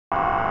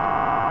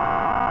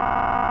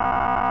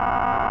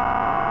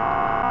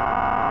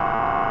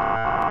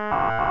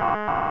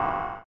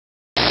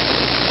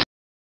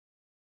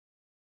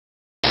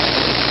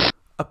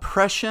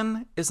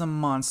Oppression is a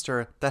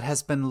monster that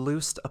has been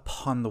loosed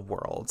upon the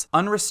world,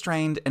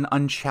 unrestrained and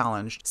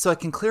unchallenged, so it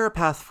can clear a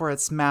path for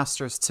its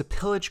masters to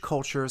pillage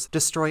cultures,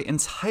 destroy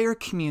entire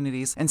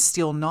communities, and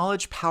steal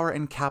knowledge, power,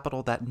 and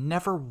capital that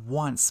never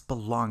once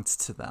belonged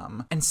to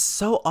them. And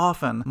so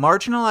often,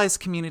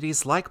 marginalized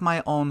communities like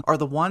my own are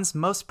the ones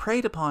most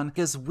preyed upon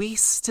because we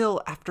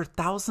still, after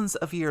thousands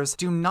of years,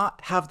 do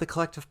not have the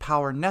collective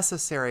power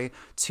necessary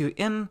to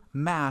en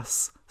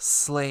masse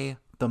slay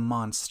the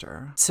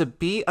monster. To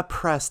be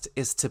oppressed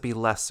is to be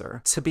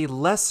lesser. To be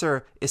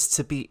lesser is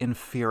to be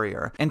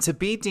inferior. And to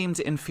be deemed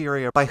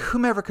inferior by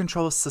whomever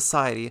controls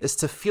society is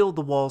to feel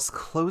the walls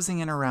closing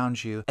in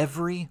around you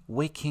every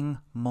waking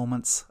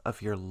moments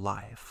of your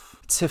life.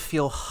 To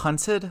feel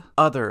hunted,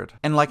 othered,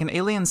 and like an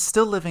alien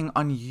still living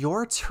on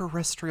your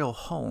terrestrial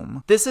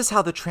home. This is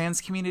how the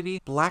trans community,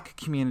 black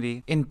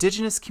community,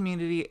 indigenous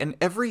community, and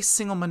every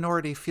single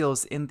minority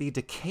feels in the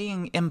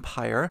decaying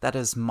empire that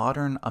is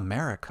modern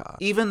America.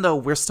 Even though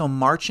we're still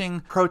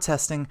marching,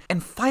 protesting,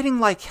 and fighting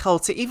like hell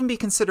to even be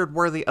considered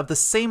worthy of the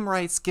same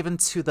rights given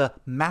to the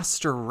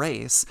master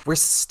race, we're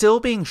still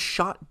being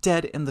shot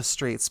dead in the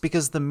streets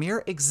because the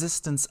mere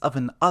existence of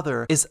an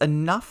other is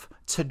enough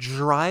to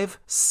drive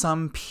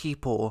some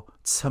people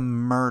to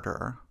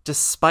murder,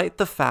 despite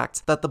the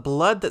fact that the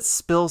blood that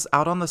spills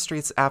out on the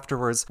streets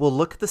afterwards will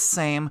look the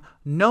same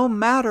no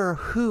matter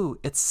who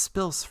it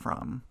spills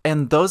from.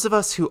 And those of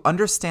us who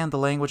understand the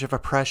language of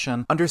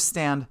oppression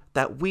understand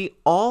that we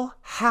all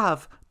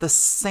have the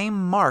same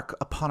mark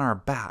upon our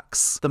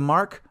backs, the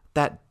mark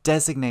that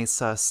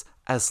designates us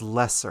as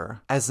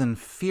lesser, as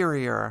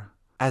inferior,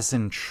 as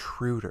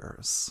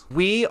intruders.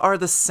 We are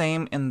the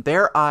same in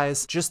their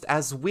eyes, just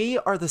as we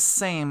are the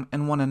same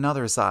in one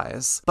another's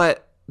eyes.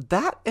 But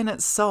that in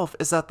itself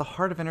is at the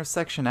heart of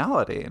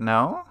intersectionality,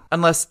 no?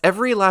 Unless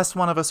every last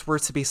one of us were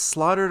to be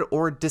slaughtered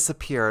or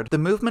disappeared, the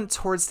movement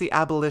towards the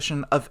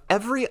abolition of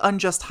every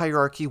unjust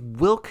hierarchy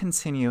will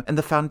continue, and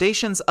the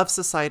foundations of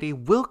society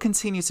will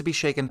continue to be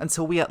shaken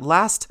until we at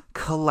last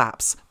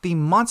collapse the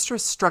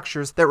monstrous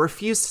structures that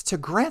refused to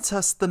grant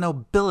us the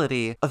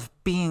nobility of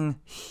being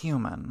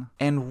human.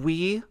 And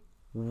we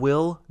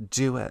will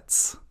do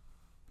it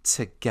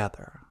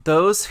together.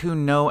 Those who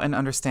know and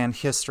understand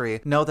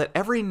history know that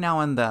every now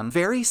and then,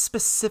 very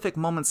specific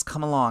moments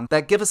come along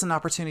that give us an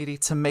opportunity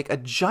to make a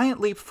giant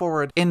leap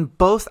forward in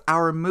both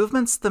our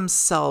movements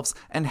themselves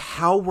and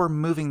how we're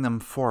moving them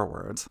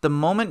forward. The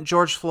moment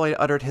George Floyd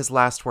uttered his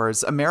last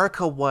words,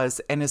 America was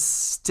and is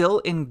still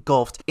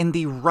engulfed in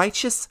the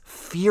righteous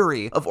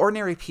fury of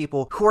ordinary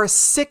people who are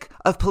sick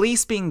of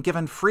police being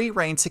given free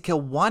rein to kill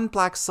one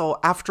black soul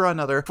after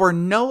another for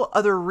no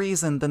other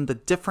reason than the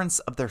difference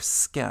of their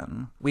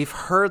skin. We've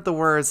heard the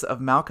words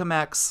of Malcolm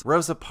X,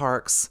 Rosa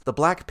Parks, the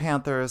Black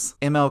Panthers,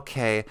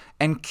 MLK,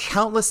 and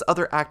countless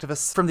other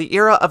activists from the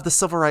era of the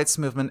Civil Rights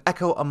Movement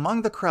echo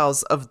among the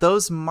crowds of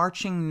those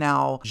marching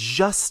now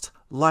just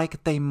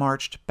like they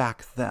marched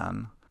back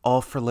then.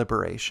 All for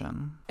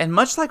liberation. And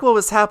much like what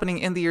was happening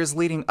in the years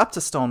leading up to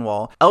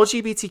Stonewall,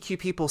 LGBTQ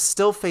people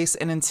still face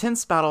an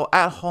intense battle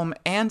at home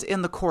and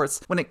in the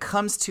courts when it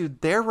comes to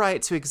their right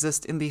to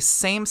exist in the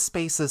same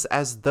spaces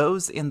as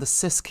those in the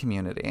cis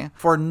community.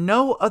 For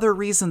no other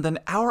reason than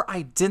our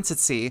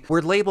identity,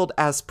 we're labeled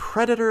as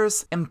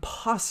predators,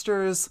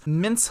 imposters,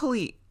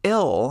 mentally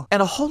ill,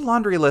 and a whole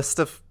laundry list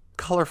of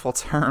colorful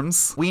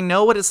terms. We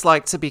know what it's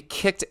like to be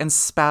kicked and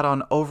spat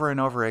on over and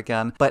over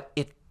again, but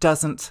it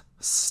doesn't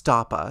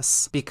stop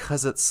us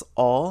because it's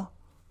all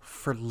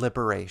for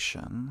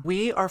liberation.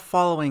 We are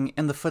following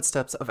in the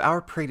footsteps of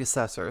our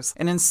predecessors,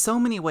 and in so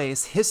many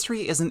ways,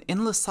 history is an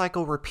endless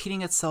cycle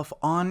repeating itself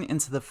on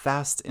into the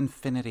vast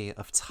infinity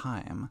of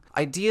time.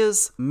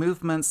 Ideas,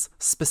 movements,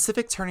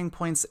 specific turning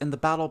points in the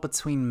battle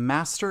between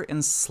master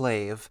and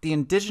slave, the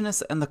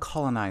indigenous and the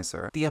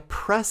colonizer, the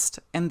oppressed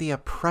and the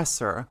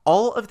oppressor,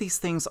 all of these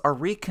things are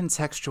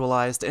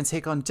recontextualized and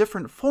take on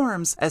different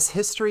forms as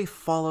history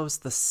follows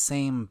the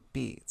same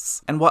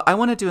beats. And what I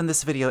want to do in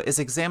this video is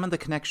examine the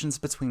connections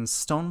between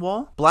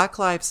Stonewall, Black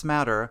Lives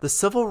Matter, the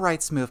Civil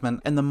Rights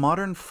Movement, and the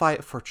modern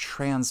fight for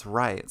trans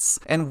rights.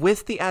 And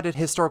with the added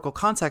historical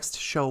context,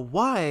 show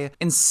why,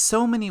 in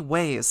so many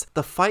ways,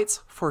 the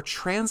fights for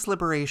trans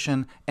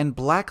liberation and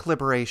Black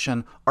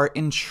liberation are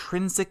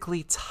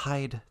intrinsically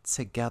tied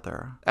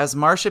together. As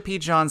Marsha P.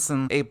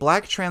 Johnson, a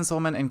Black trans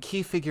woman and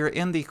key figure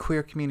in the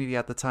queer community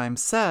at the time,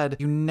 said,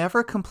 "You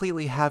never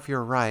completely have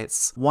your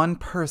rights, one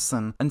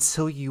person,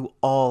 until you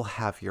all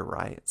have your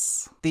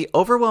rights." The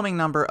overwhelming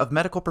number of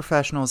medical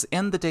professionals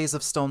in the days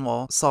of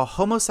Stonewall saw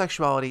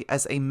homosexuality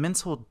as a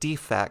mental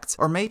defect,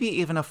 or maybe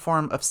even a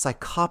form of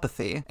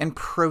psychopathy, and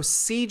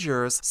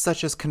procedures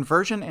such as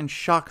conversion and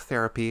shock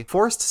therapy,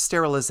 forced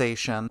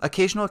sterilization,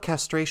 occasional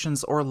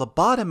castrations or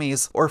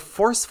lobotomies, or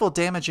forceful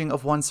damaging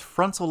of one's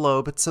frontal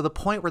lobe to the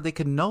point where they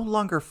could no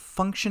longer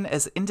function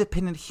as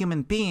independent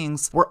human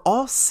beings were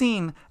all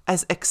seen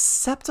as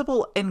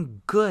acceptable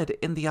and good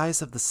in the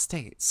eyes of the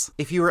states.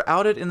 If you were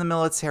outed in the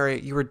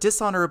military, you were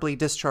dishonorably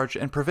discharged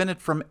and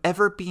prevented from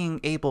ever being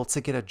able able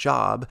to get a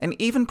job,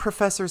 and even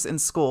professors in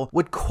school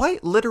would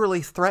quite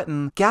literally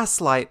threaten,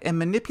 gaslight, and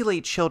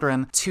manipulate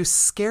children to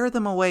scare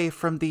them away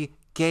from the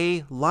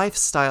gay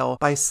lifestyle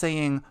by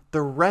saying,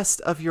 the rest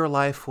of your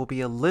life will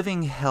be a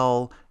living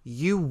hell,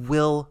 you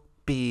will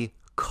be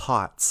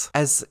caught,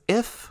 as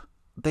if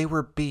they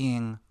were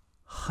being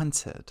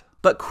hunted.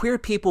 But queer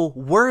people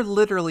were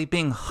literally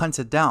being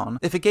hunted down.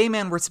 If a gay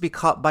man were to be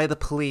caught by the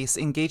police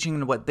engaging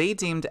in what they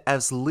deemed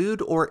as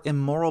lewd or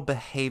immoral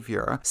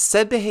behavior,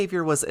 said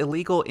behavior was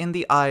illegal in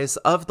the eyes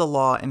of the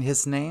law, and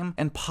his name,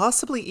 and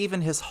possibly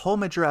even his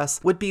home address,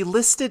 would be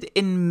listed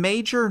in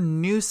major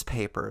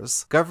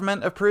newspapers.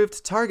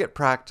 Government-approved target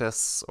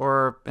practice,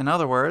 or in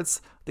other words,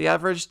 the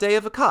average day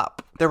of a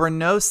cop. There were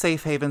no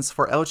safe havens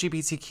for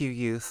LGBTQ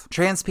youth.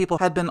 Trans people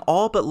had been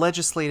all but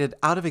legislated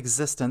out of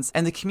existence,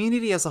 and the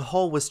community as a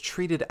whole was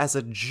treated as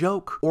a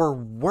joke, or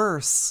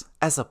worse,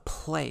 as a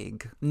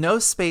plague. No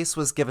space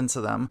was given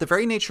to them. The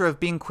very nature of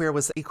being queer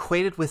was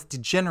equated with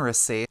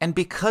degeneracy, and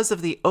because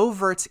of the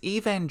overt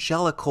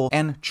evangelical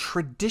and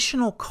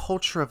traditional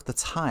culture of the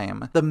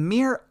time, the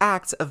mere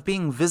act of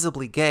being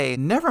visibly gay,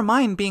 never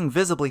mind being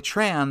visibly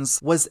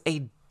trans, was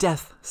a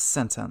death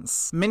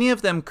sentence. Many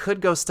of them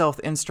could go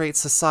stealth in straight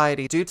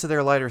society due to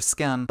their lighter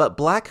skin, but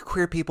black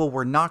queer people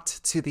were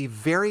knocked to the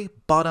very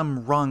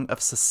bottom rung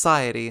of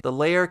society, the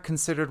layer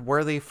considered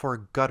worthy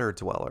for gutter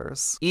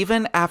dwellers.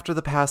 Even after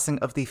the passing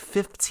of the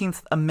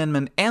 15th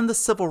Amendment and the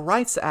Civil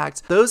Rights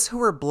Act, those who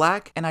were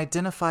black and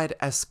identified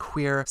as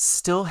queer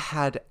still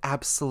had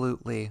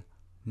absolutely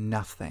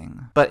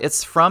nothing. But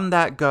it's from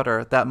that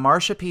gutter that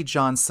Marsha P.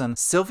 Johnson,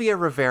 Sylvia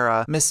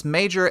Rivera, Miss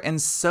Major,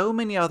 and so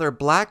many other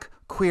black,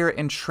 queer,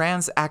 and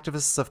trans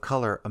activists of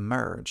color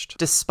emerged.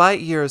 Despite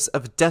years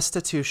of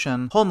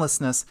destitution,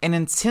 homelessness, and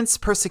intense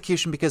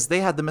persecution because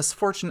they had the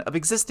misfortune of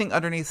existing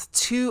underneath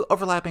two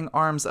overlapping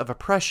arms of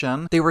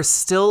oppression, they were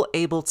still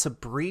able to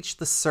breach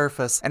the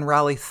surface and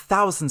rally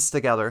thousands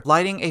together,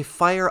 lighting a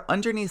fire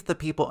underneath the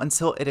people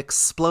until it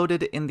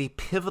exploded in the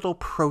pivotal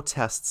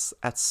protests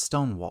at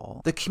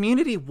Stonewall. The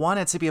community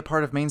wanted to be a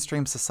part of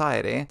mainstream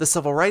society. The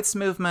civil rights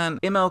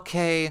movement,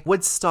 MLK,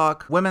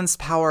 Woodstock, women's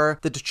power,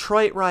 the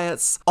Detroit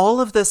riots,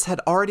 all of this had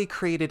already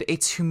created a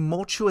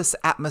tumultuous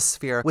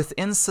atmosphere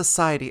within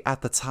society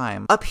at the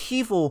time.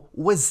 Upheaval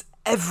was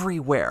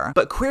everywhere,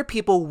 but queer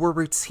people were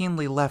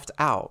routinely left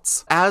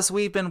out. As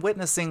we've been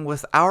witnessing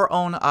with our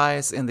own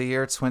eyes in the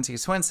year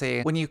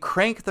 2020, when you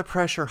crank the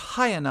pressure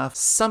high enough,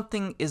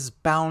 something is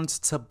bound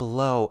to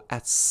blow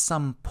at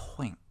some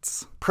point.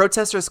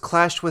 Protesters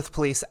clashed with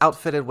police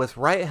outfitted with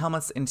riot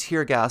helmets and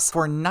tear gas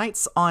for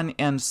nights on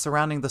end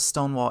surrounding the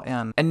Stonewall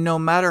Inn, and no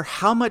matter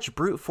how much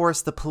brute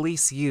force the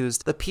police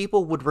used, the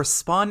people would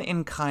respond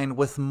in kind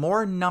with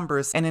more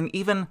numbers and an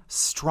even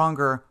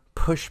stronger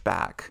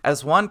pushback.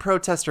 As one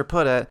protester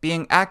put it,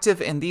 being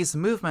active in these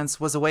movements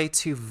was a way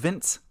to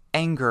vent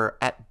anger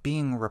at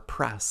being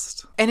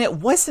repressed. And it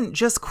wasn't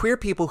just queer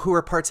people who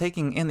were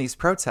partaking in these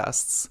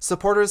protests.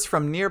 Supporters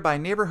from nearby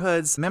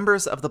neighborhoods,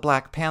 members of the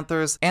Black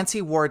Panthers,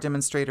 anti-war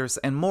demonstrators,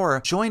 and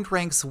more joined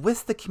ranks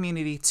with the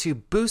community to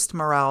boost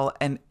morale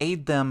and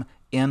aid them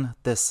in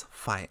this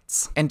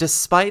fight. And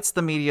despite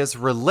the media's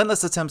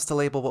relentless attempts to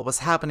label what was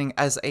happening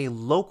as a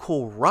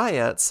local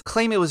riot,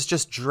 claim it was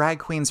just drag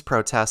queens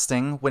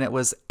protesting when it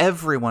was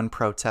everyone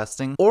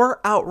protesting, or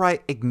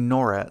outright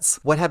ignore it,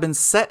 what had been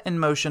set in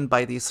motion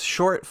by these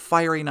short,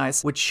 fiery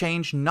nights would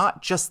change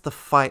not just the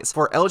fights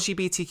for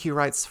LGBTQ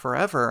rights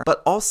forever,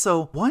 but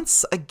also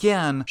once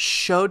again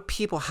showed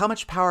people how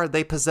much power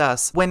they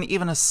possess when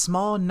even a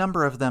small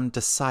number of them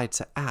decide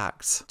to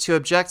act. To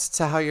object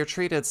to how you're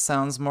treated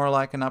sounds more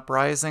like an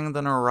uprising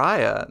than a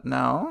riot,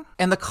 no?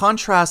 And the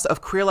contrast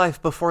of queer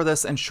life before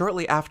this and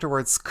shortly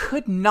afterwards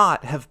could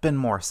not have been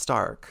more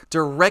stark.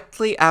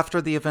 Directly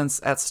after the events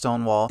at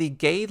Stonewall, the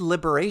Gay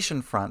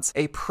Liberation Front,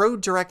 a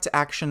pro-direct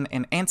action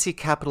and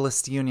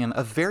anti-capitalist union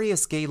of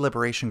various gay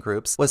liberation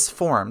groups, was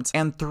formed,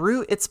 and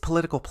through its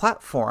political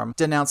platform,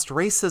 denounced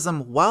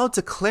racism while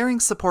declaring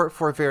support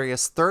for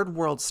various third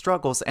world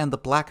struggles and the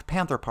Black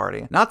Panther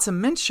Party. Not to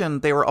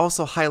mention, they were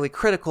also highly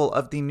critical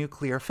of the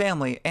nuclear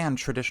family and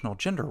traditional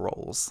gender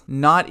roles.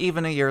 Not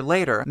even a year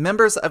later,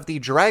 members of the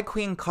drag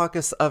queen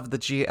caucus of the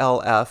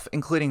GLF,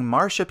 including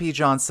Marsha P.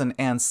 Johnson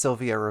and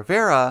Sylvia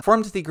Rivera,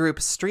 formed the group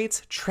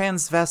Street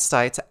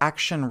Transvestite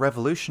Action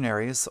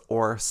Revolutionaries,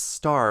 or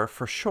STAR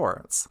for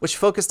short, which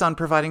focused on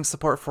providing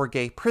support for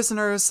gay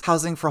prisoners,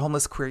 housing for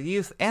homeless queer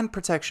youth, and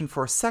protection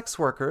for sex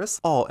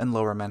workers, all in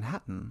Lower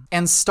Manhattan.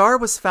 And STAR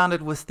was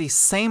founded with the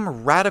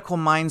same radical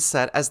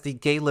mindset as the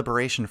Gay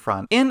Liberation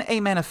Front. In a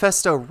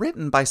manifesto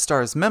written by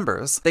STAR's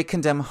members, they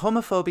condemn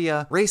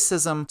homophobia,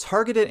 racism,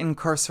 targeted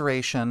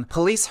incarceration,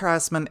 police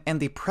harassment,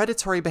 and the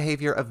predatory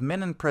behavior of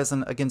men in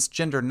prison against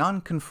gender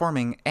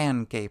non-conforming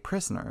and gay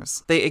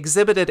prisoners. They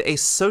exhibited a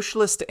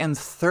socialist and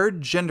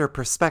third gender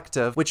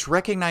perspective, which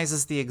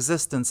recognizes the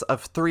existence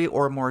of 3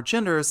 or more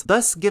genders,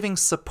 thus giving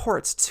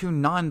support to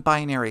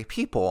non-binary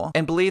people,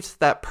 and believed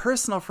that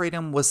personal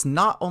freedom was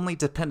not only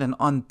dependent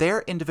on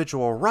their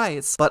individual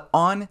rights, but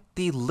on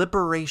the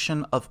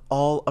liberation of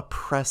all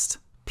oppressed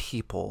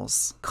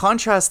peoples.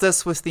 Contrast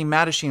this with the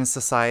Mattachine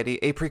Society,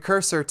 a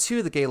precursor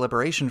to the Gay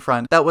Liberation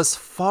Front that was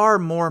far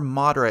more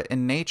moderate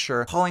in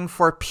nature, calling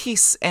for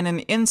peace and an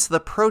end to the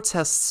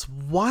protests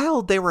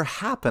while they were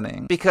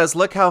happening. Because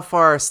look how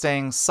far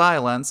staying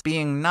silent,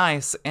 being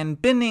nice,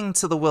 and bending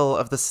to the will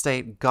of the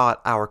state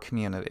got our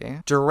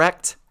community.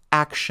 Direct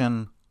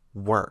action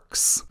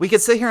works. We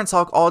could sit here and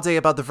talk all day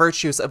about the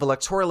virtues of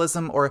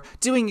electoralism or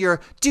doing your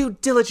due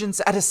diligence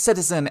as a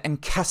citizen and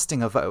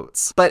casting of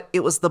votes. But it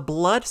was the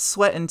blood,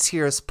 sweat, and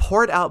tears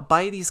poured out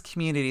by these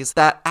communities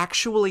that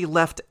actually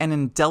left an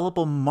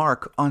indelible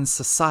mark on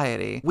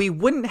society. We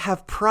wouldn't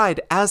have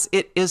pride as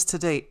it is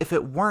today if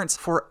it weren't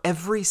for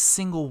every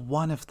single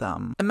one of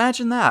them.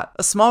 Imagine that.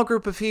 A small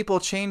group of people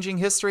changing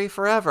history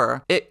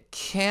forever. It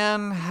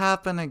can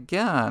happen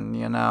again,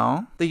 you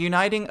know? The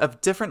uniting of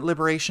different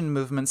liberation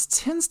movements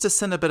tends to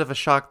send a bit of a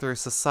shock through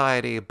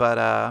society,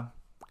 but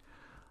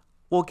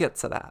we'll get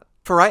to that.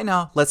 For right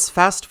now, let's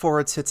fast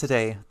forward to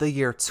today, the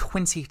year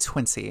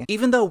 2020.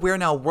 Even though we're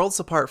now worlds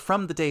apart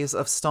from the days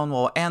of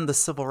Stonewall and the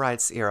Civil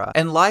Rights era,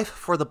 and life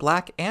for the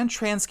Black and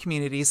trans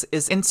communities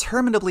is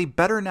interminably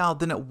better now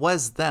than it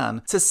was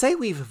then, to say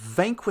we've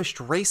vanquished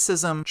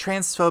racism,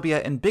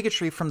 transphobia, and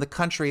bigotry from the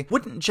country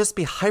wouldn't just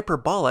be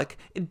hyperbolic,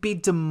 it'd be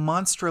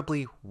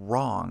demonstrably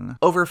wrong.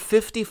 Over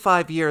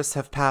 55 years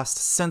have passed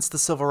since the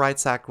Civil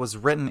Rights Act was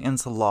written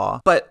into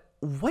law, but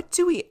what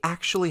do we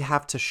actually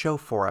have to show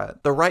for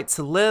it? The right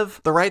to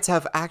live, the right to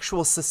have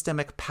actual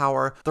systemic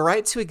power, the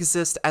right to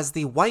exist as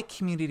the white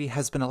community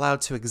has been allowed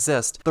to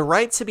exist, the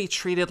right to be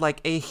treated like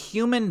a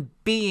human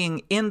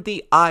being in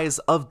the eyes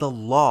of the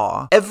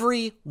law.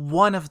 Every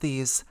one of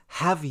these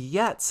have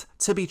yet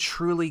to be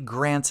truly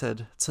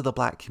granted to the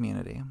Black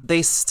community.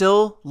 They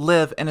still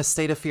live in a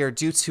state of fear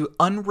due to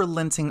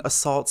unrelenting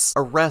assaults,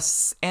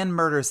 arrests, and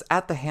murders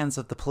at the hands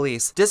of the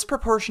police,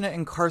 disproportionate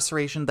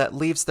incarceration that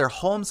leaves their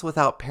homes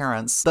without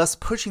parents, thus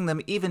pushing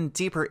them even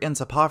deeper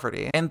into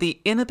poverty, and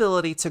the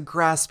inability to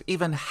grasp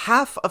even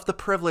half of the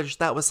privilege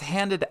that was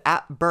handed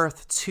at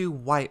birth to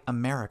white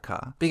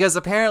America. Because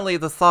apparently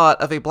the thought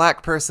of a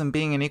Black person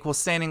being in equal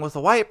standing with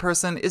a white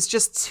person is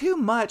just too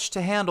much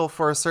to handle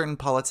for certain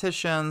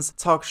politicians,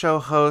 talk show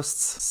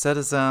hosts,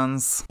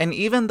 citizens. And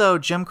even though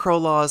Jim Crow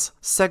laws,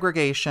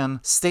 segregation,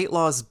 state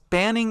laws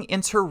banning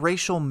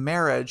interracial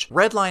marriage,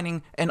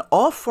 redlining, and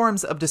all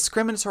forms of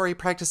discriminatory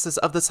practices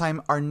of the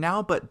time are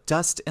now but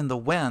dust in the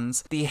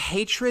winds, the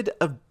hatred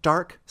of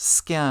dark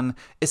skin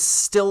is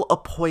still a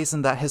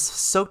poison that has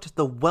soaked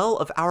the well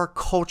of our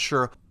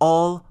culture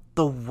all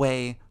the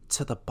way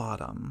to the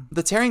bottom.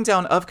 The tearing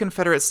down of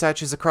Confederate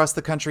statues across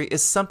the country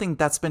is something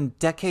that's been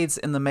decades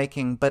in the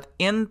making, but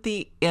in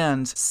the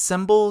end,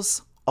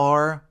 symbols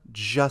are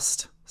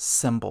just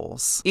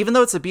symbols. Even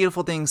though it's a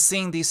beautiful thing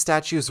seeing these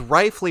statues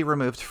rightfully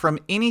removed from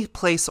any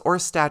place or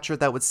stature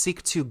that would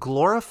seek to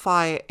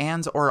glorify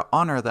and or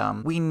honor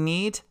them, we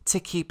need to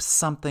keep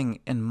something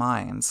in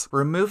mind.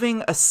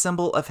 Removing a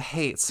symbol of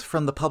hate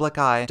from the public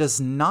eye does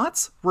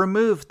not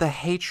remove the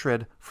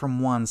hatred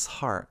from one's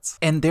heart.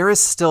 And there is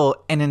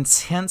still an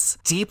intense,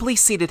 deeply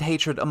seated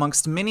hatred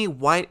amongst many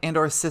white and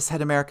or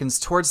cishet Americans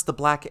towards the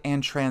Black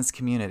and trans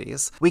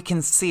communities. We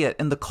can see it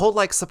in the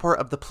cult-like support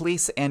of the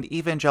police and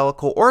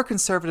evangelical or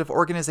conservative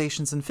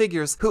organizations and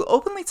figures who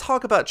openly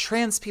talk about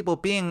trans people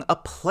being a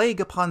plague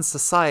upon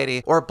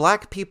society or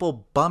Black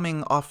people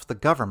bumming off the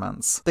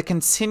governments. The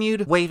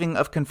continued waving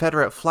of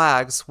Confederate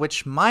flags,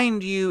 which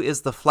mind you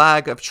is the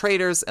flag of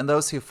traitors and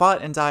those who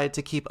fought and died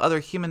to keep other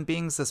human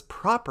beings as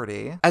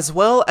property, as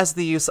well as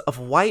the use of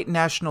white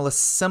nationalist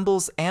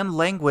symbols and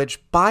language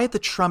by the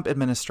Trump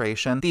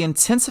administration, the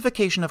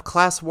intensification of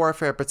class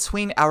warfare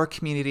between our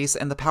communities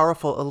and the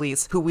powerful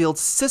elites who wield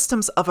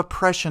systems of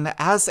oppression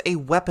as a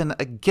weapon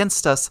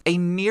against us, a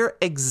near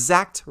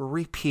exact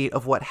repeat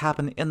of what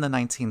happened in the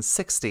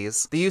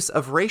 1960s. The use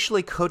of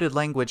racially coded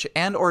language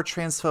and or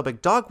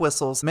transphobic dog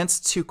whistles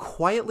meant to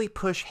quietly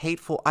push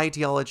hateful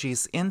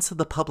ideologies into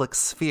the public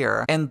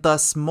sphere, and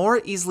thus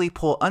more easily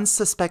pull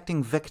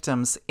unsuspecting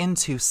victims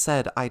into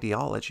said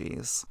ideologies.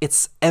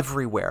 It's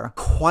everywhere,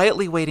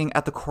 quietly waiting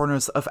at the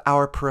corners of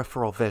our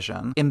peripheral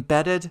vision,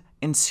 embedded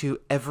into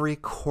every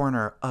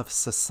corner of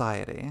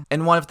society.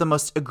 And one of the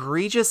most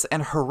egregious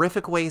and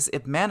horrific ways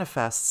it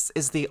manifests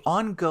is the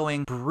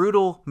ongoing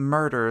brutal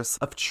murders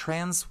of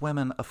trans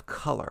women of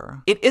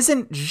color. It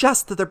isn't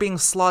just that they're being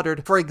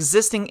slaughtered for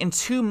existing in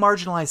two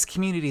marginalized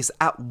communities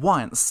at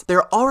once.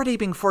 They're already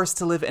being forced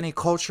to live in a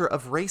culture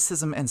of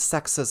racism and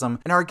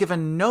sexism and are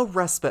given no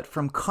respite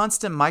from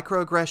constant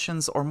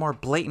microaggressions or more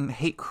blatant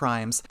hate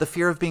crimes, the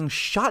fear of being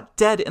shot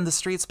dead in the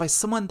streets by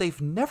someone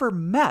they've never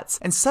met,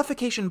 and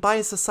suffocation by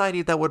a society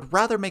society that would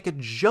rather make a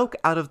joke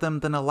out of them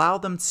than allow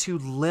them to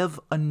live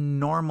a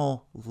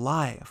normal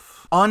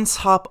life. On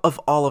top of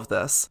all of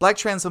this, Black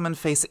trans women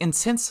face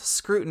intense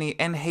scrutiny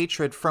and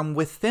hatred from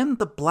within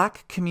the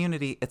Black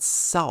community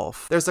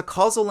itself. There's a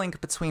causal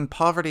link between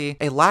poverty,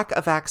 a lack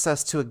of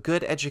access to a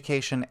good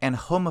education, and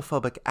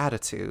homophobic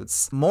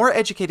attitudes. More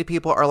educated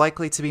people are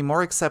likely to be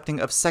more accepting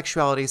of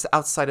sexualities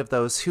outside of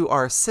those who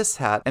are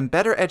cishet, and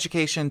better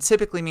education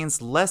typically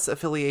means less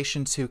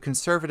affiliation to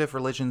conservative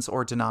religions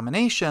or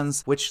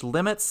denominations, which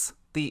limits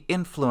the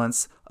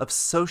influence of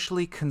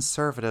socially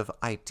conservative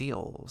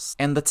ideals.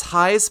 And the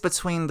ties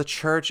between the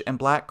church and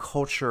Black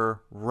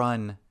culture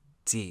run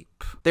deep.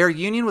 Their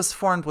union was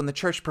formed when the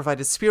church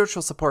provided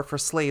spiritual support for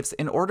slaves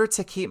in order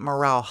to keep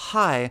morale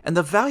high, and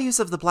the values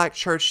of the Black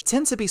church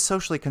tend to be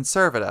socially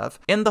conservative.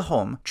 In the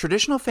home,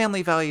 traditional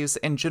family values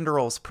and gender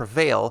roles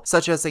prevail,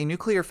 such as a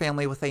nuclear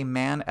family with a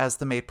man as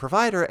the maid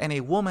provider and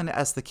a woman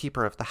as the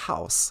keeper of the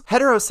house.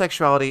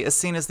 Heterosexuality is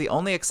seen as the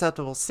only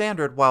acceptable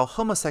standard, while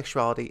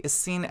homosexuality is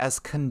seen as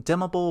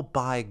condemnable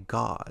by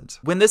God.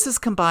 When this is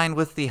combined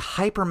with the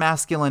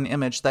hyper-masculine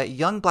image that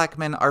young Black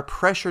men are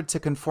pressured to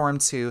conform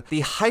to,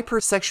 the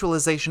hypersexualization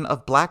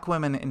of Black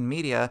women in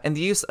media, and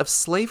the use of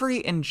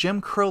slavery and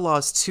Jim Crow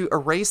laws to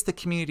erase the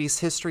community's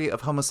history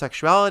of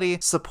homosexuality,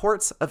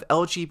 supports of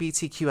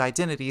LGBTQ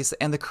identities,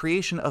 and the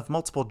creation of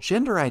multiple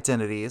gender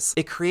identities,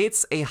 it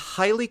creates a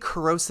highly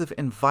corrosive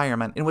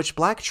environment in which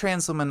Black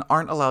trans women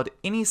aren't allowed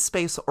any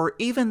space or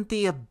even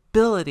the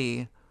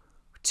ability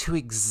to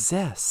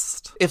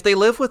exist. If they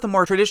live with a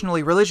more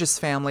traditionally religious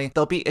family,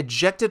 they'll be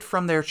ejected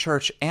from their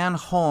church and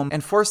home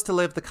and forced to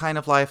live the kind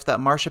of life that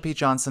Marsha P.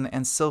 Johnson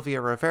and Sylvia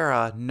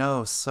Rivera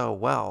know so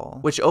well,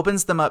 which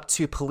opens them up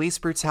to police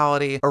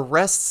brutality,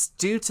 arrests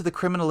due to the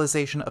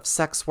criminalization of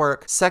sex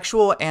work,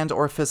 sexual and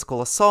or physical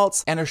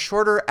assaults, and a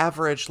shorter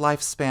average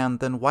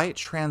lifespan than white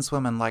trans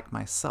women like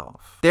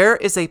myself. There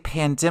is a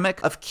pandemic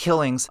of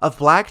killings of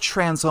Black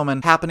trans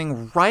women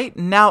happening right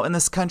now in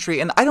this country,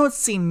 and I don't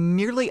see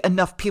nearly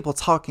enough people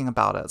talking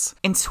about it.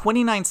 In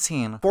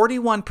 2019,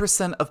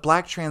 41% of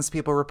Black trans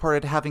people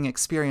reported having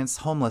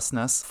experienced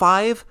homelessness,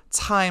 5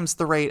 times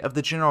the rate of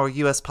the general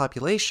US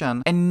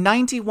population, and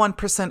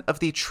 91% of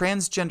the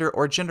transgender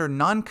or gender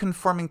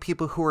non-conforming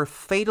people who were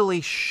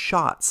fatally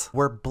shot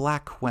were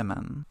Black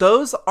women.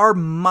 Those are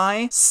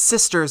my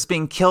sisters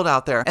being killed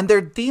out there, and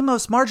they're the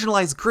most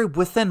marginalized group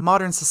within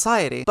modern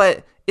society.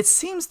 But it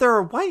seems there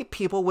are white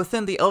people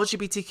within the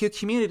LGBTQ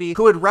community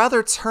who would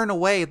rather turn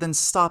away than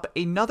stop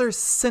another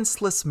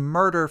senseless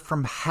murder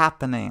from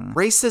happening.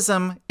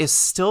 Racism is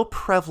still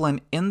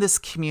prevalent in this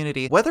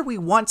community, whether we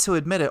want to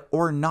admit it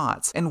or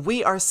not, and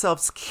we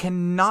ourselves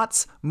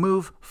cannot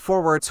move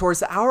forward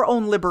towards our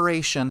own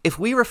liberation if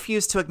we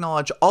refuse to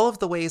acknowledge all of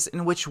the ways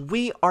in which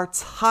we are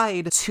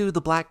tied to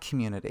the Black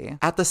community.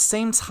 At the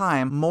same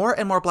time, more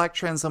and more Black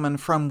trans women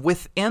from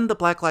within the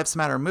Black Lives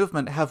Matter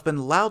movement have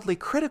been loudly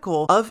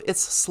critical of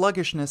its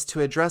sluggishness to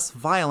address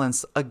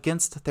violence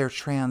against their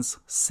trans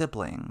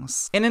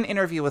siblings. In an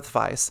interview with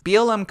Vice,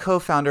 BLM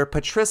co-founder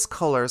Patrice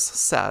Cullors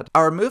said,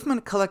 "Our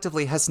movement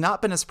collectively has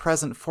not been as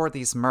present for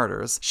these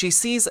murders. She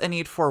sees a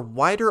need for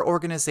wider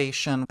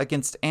organization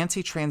against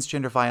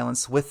anti-transgender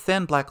violence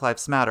within Black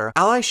Lives Matter,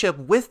 allyship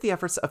with the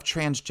efforts of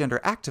transgender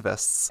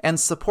activists, and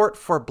support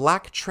for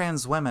Black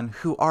trans women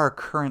who are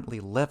currently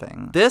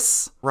living."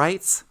 This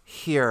right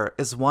here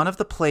is one of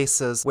the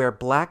places where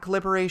Black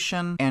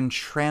liberation and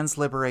trans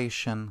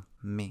liberation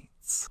meet.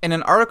 In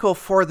an article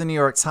for the New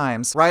York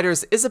Times,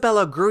 writers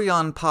Isabella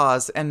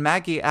Grullon-Paz and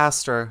Maggie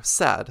Astor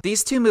said,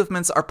 "These two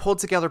movements are pulled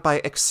together by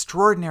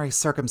extraordinary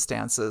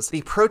circumstances.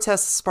 The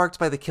protests sparked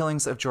by the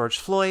killings of George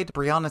Floyd,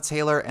 Breonna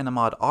Taylor, and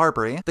Ahmaud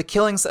Arbery, the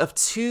killings of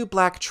 2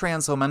 Black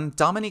trans women,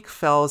 Dominique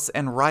Fells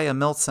and Raya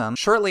Milton,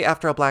 shortly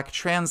after a Black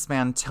trans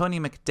man, Tony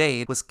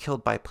McDade, was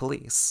killed by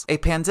police. A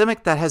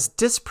pandemic that has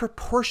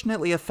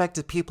disproportionately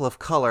affected people of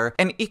color,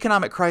 an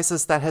economic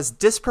crisis that has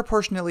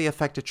disproportionately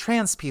affected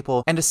trans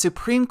people, and a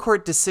Supreme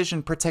Court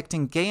decision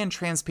protecting gay and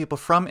trans people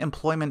from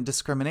employment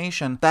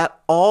discrimination that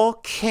all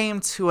came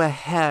to a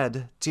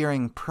head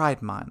during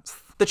Pride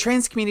Month. The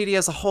trans community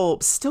as a whole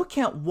still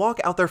can't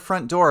walk out their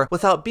front door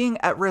without being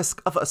at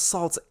risk of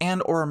assault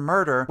and or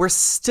murder. We're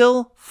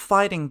still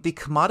fighting the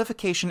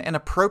commodification and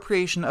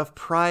appropriation of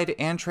pride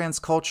and trans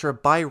culture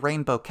by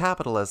rainbow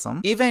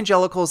capitalism.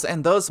 Evangelicals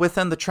and those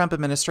within the Trump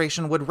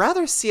administration would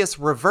rather see us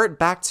revert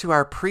back to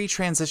our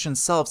pre-transition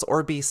selves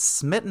or be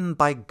smitten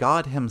by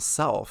God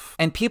himself.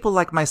 And people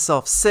like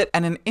myself sit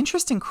at an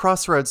interesting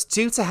crossroads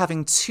due to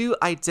having 2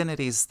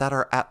 identities that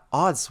are at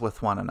odds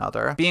with one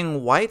another.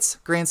 Being white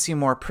grants you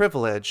more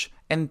privilege,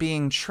 and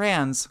being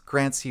trans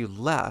grants you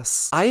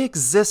less. I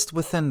exist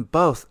within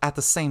both at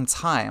the same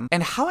time,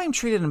 and how I'm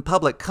treated in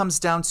public comes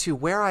down to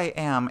where I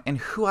am and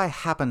who I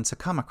happen to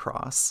come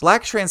across.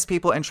 Black trans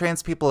people and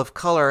trans people of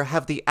color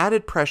have the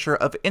added pressure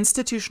of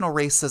institutional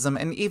racism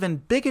and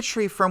even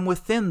bigotry from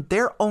within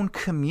their own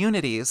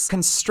communities,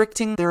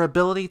 constricting their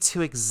ability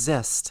to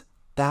exist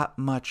that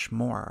much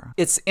more.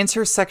 It's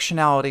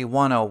Intersectionality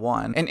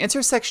 101, and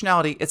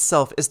intersectionality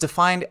itself is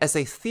defined as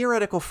a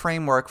theoretical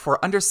framework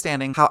for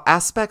understanding how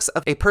aspects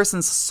of a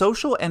person's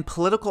social and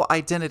political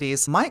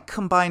identities might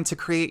combine to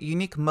create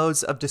unique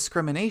modes of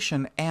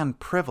discrimination and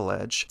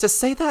privilege. To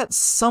say that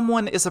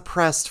someone is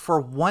oppressed for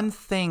one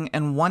thing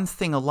and one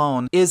thing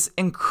alone is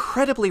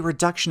incredibly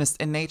reductionist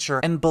in nature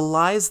and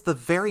belies the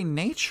very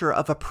nature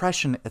of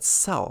oppression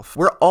itself.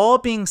 We're all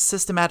being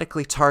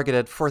systematically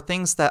targeted for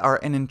things that are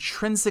an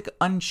intrinsic,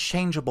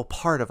 unchangeable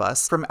part of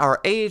us, from our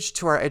age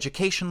to our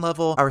education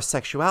level, our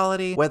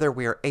sexuality, whether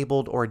we are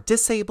abled or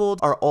disabled,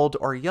 are old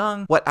or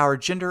young, what our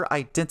gender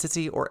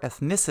identity or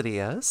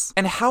ethnicity is.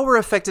 And how we're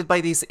affected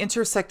by these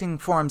intersecting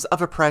forms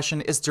of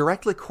oppression is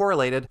directly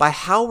correlated by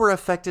how we're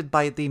affected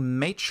by the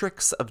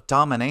matrix of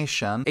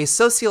domination, a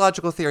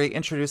sociological theory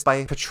introduced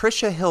by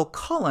Patricia Hill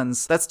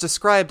Collins that's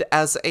described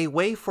as a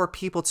way for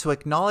people to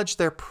acknowledge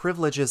their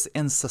privileges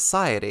in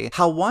society,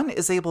 how one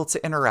is able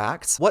to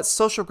interact, what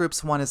social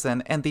groups one is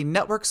in, and the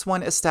networks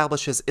one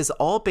establishes is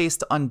all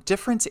based on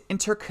different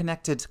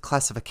interconnected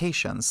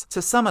classifications.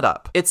 To sum it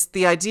up, it's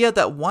the idea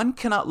that one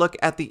cannot look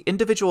at the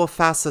individual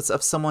facets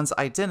of someone's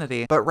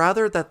identity, but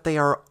rather that they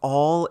are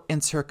all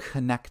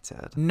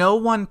interconnected. No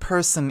one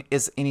person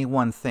is any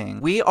one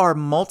thing. We are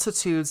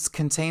multitudes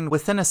contained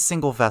within a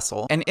single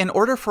vessel, and in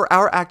order for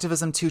our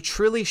activism to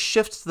truly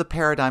shift the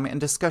paradigm in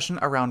discussion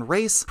around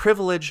race,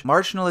 privilege,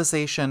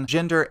 marginalization,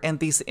 gender, and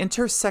these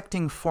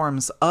intersecting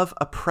forms of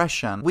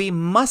oppression, we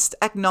must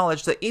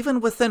acknowledge that even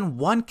within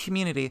one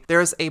community,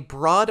 there is a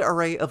broad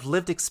array of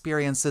lived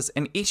experiences,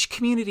 and each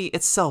community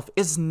itself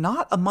is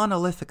not a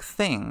monolithic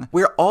thing.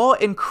 We're all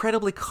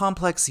incredibly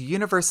complex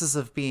universes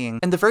of being,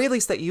 and the very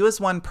least that you as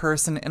one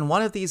person in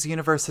one of these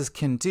universes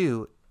can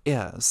do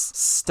is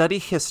study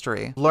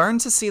history, learn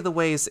to see the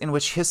ways in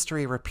which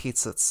history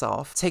repeats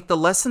itself, take the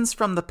lessons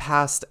from the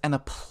past and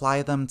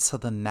apply them to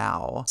the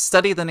now,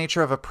 study the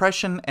nature of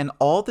oppression and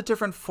all the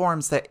different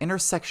forms that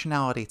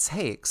intersectionality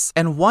takes.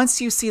 And once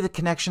you see the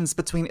connections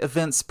between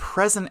events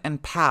present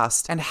and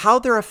past and how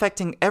they're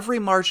affecting every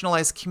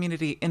marginalized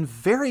community in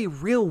very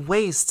real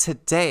ways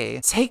today,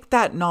 take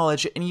that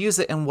knowledge and use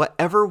it in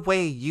whatever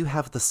way you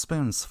have the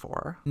spoons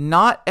for.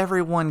 Not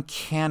everyone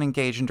can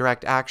engage in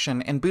direct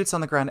action and boots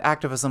on the ground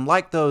activism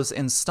like those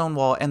in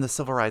Stonewall and the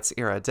Civil Rights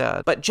era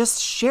did. But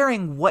just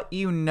sharing what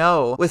you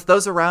know with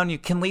those around you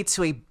can lead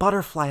to a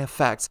butterfly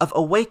effect of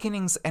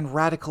awakenings and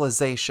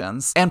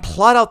radicalizations, and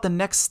plot out the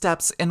next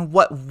steps in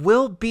what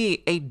will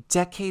be a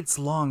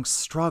decades-long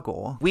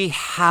struggle. We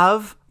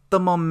have the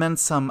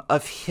momentum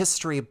of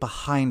history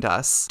behind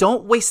us.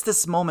 Don't waste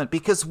this moment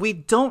because we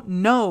don't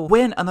know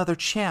when another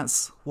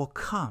chance will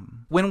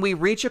come. When we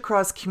reach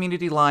across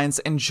community lines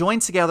and join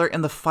together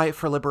in the fight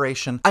for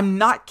liberation, I'm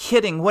not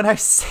kidding when I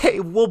say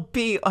we'll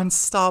be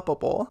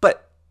unstoppable.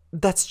 But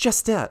that's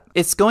just it.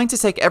 It's going to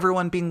take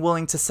everyone being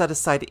willing to set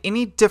aside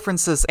any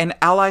differences and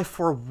ally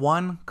for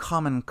one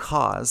common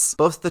cause.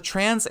 Both the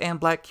trans and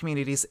Black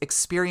communities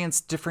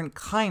experience different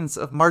kinds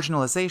of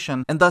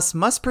marginalization and thus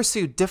must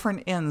pursue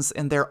different ends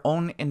in their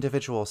own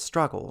individual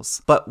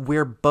struggles. But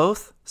we're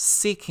both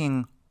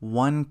seeking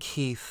one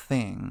key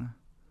thing: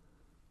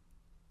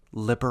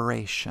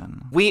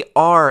 liberation. We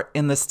are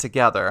in this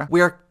together.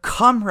 We are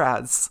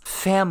comrades,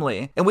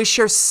 family, and we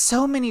share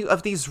so many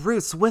of these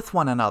roots with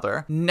one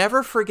another.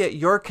 Never forget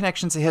your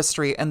connection to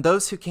history and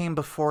those who came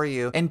before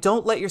you, and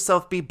don't let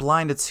yourself be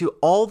blinded to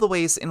all the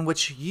ways in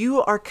which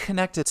you are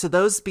connected to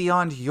those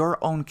beyond your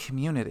own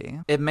community.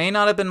 It may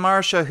not have been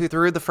Marsha who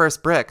threw the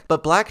first brick,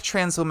 but Black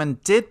trans women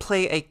did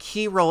play a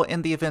key role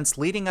in the events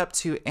leading up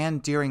to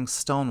and during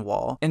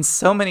Stonewall. In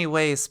so many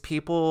ways,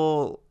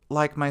 people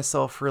like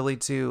myself really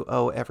do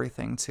owe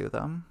everything to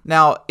them.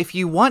 Now, if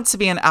you want to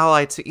be an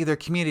ally to either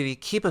community,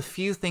 keep a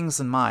few things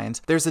in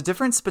mind. There's a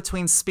difference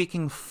between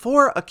speaking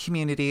for a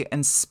community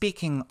and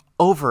speaking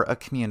over a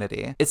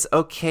community. It's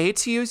okay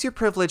to use your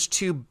privilege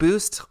to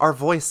boost our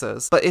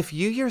voices, but if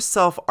you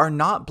yourself are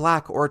not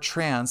Black or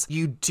trans,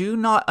 you do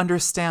not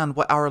understand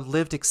what our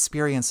lived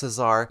experiences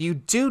are. You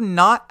do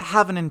not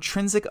have an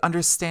intrinsic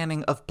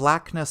understanding of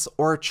Blackness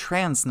or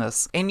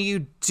transness, and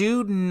you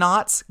do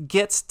not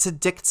get to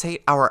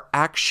dictate our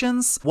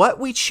actions, what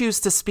we choose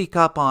to speak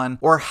up on,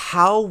 or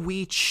how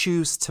we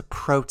choose to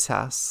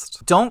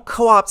protest. Don't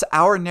co-opt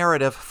our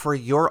narrative for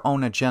your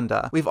own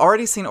agenda. We've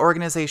already seen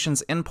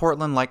organizations in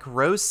Portland like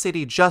Rose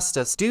City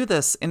Justice do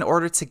this in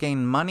order to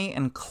gain money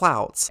and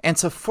clout, and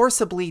to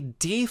forcibly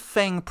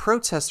defang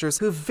protesters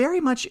who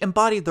very much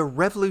embody the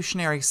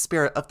revolutionary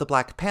spirit of the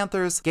Black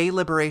Panthers, Gay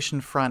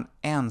Liberation Front,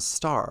 and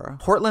STAR.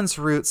 Portland's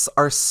roots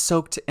are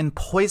soaked in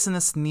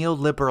poisonous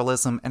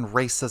neoliberalism and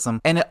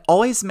racism, and it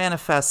always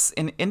manifests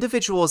in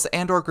individuals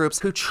and or groups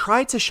who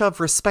try to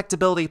shove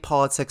respectability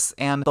politics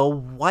and the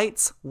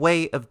white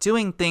way of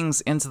doing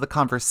things into the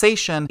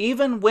conversation,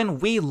 even when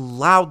we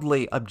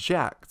loudly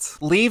object.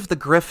 Leave the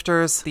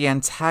grifters, the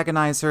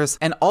antagonizers,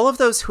 and all of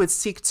those who would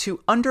seek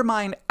to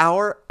undermine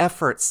our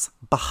efforts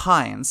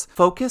behind.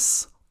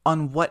 Focus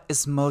on what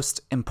is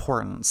most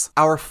important.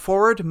 Our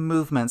forward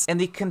movements and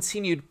the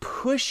continued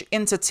push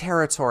into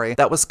territory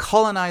that was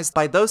colonized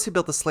by those who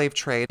built the slave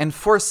trade and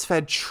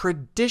force-fed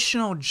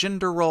traditional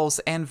gender roles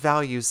and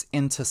values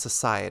into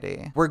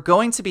society. We're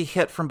going to be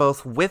hit from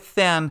both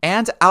within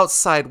and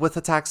outside with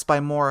attacks by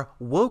more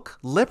woke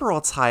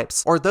liberal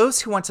types, or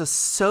those who want to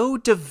sow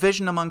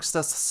division amongst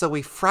us so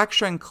we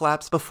fracture and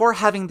collapse before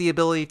having the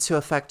ability to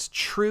affect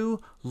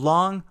true,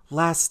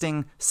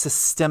 long-lasting,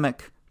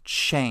 systemic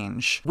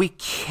change. We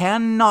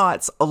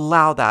cannot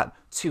allow that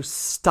to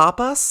stop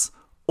us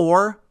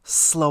or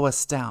slow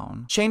us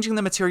down. Changing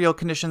the material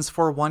conditions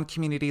for one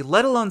community,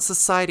 let alone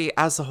society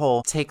as a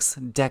whole, takes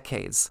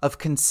decades of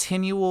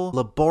continual,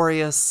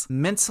 laborious,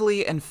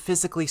 mentally and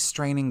physically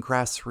straining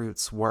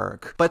grassroots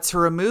work. But to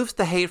remove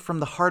the hate from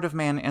the heart of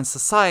man and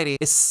society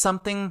is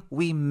something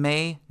we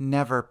may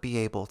never be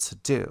able to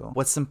do.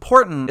 What's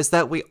important is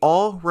that we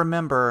all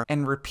remember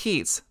and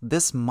repeat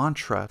this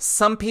mantra.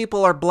 Some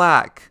people are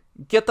black.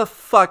 Get the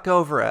fuck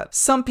over it.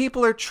 Some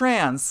people are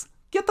trans.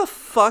 Get the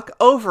fuck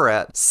over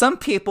it. Some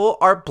people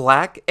are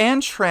black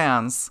and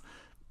trans.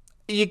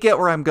 You get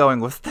where I'm going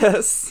with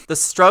this. The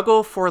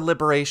struggle for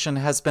liberation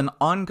has been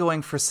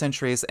ongoing for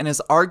centuries and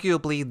is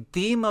arguably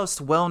the most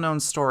well-known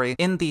story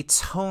in the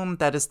tome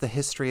that is the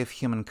history of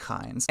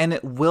humankind. And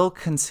it will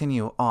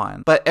continue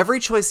on. But every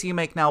choice you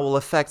make now will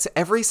affect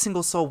every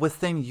single soul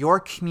within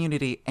your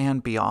community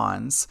and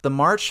beyond. The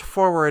march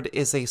forward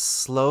is a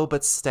slow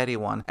but steady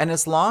one. And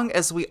as long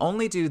as we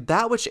only do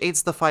that which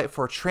aids the fight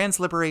for trans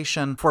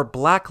liberation, for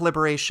black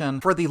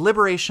liberation, for the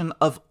liberation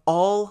of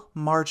all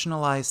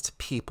marginalized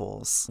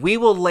peoples,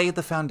 we will lay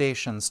the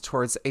foundations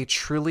towards a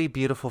truly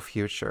beautiful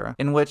future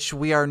in which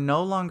we are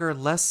no longer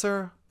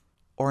lesser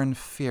or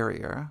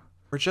inferior.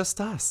 We're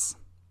just us,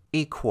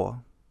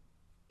 equal,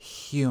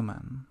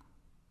 human.